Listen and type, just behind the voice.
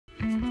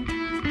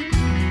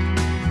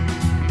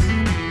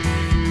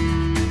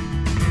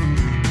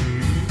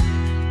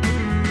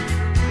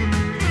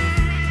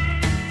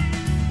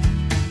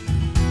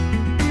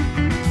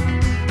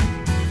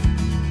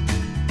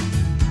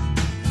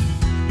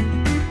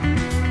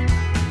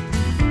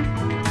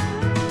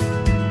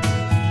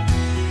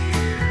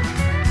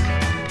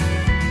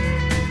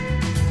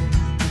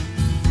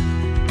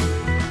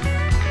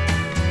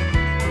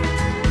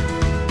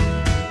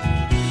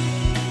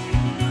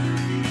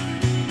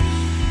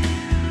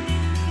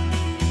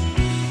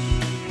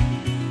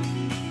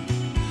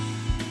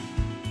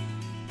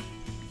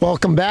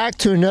Welcome back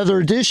to another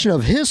edition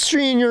of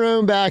History in Your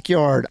Own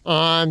Backyard.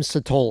 I'm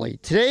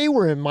Satoli. Today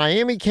we're in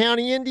Miami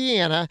County,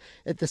 Indiana,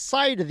 at the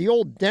site of the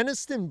old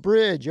Denniston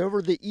Bridge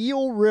over the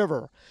Eel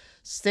River.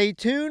 Stay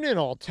tuned and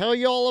I'll tell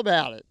you all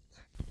about it.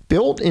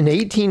 Built in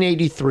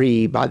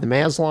 1883 by the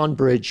Massillon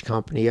Bridge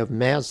Company of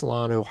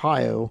Massillon,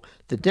 Ohio,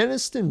 the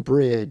Denniston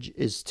Bridge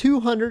is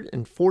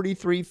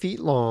 243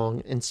 feet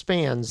long and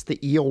spans the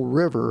Eel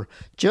River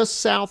just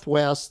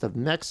southwest of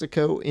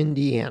Mexico,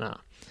 Indiana.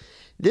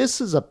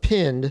 This is a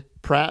pinned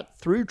Pratt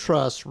through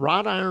truss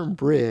wrought iron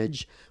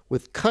bridge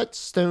with cut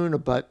stone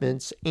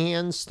abutments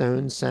and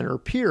stone center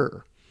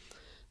pier.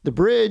 The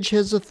bridge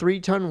has a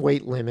 3-ton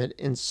weight limit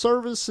and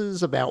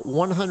services about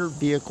 100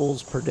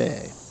 vehicles per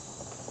day.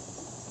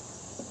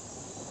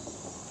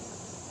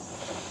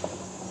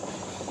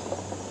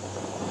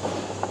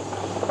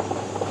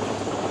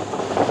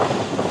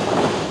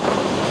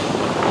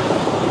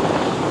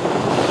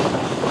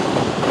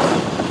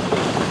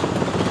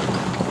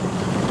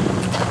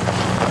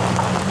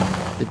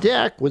 The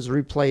deck was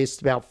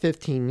replaced about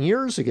 15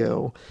 years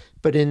ago,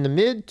 but in the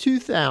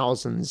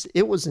mid-2000s,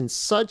 it was in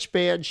such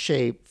bad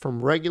shape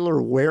from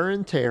regular wear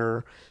and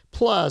tear,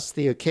 plus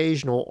the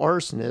occasional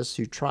arsonist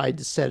who tried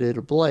to set it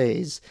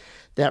ablaze,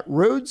 that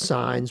road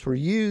signs were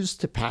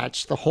used to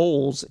patch the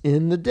holes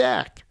in the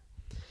deck.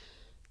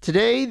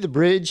 Today, the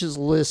bridge is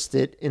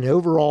listed in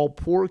overall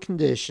poor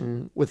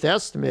condition, with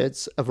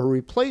estimates of a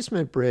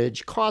replacement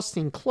bridge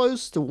costing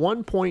close to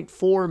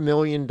 $1.4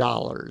 million.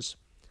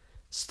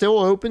 Still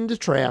open to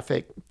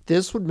traffic,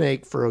 this would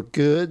make for a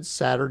good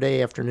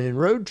Saturday afternoon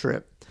road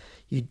trip.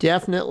 You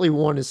definitely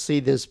want to see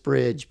this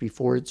bridge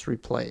before it's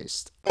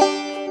replaced.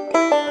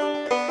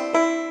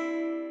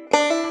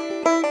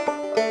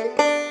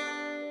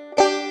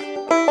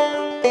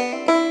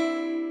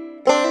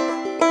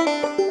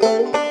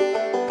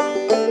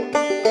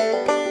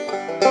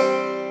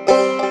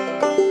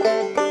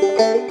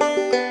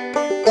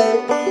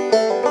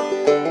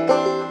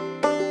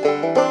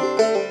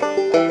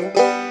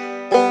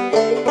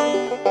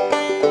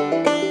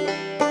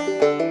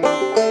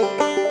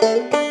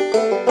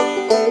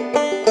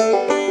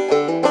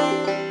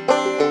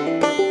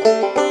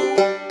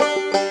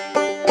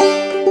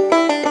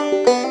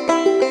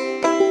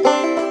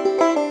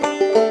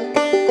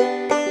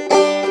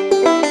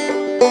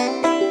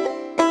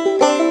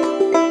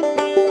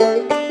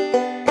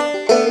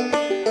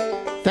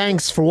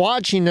 Thanks for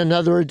watching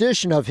another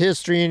edition of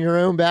History in Your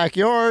Own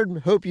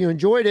Backyard. Hope you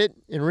enjoyed it.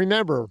 And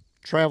remember,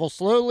 travel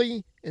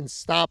slowly and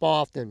stop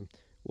often.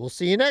 We'll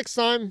see you next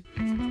time.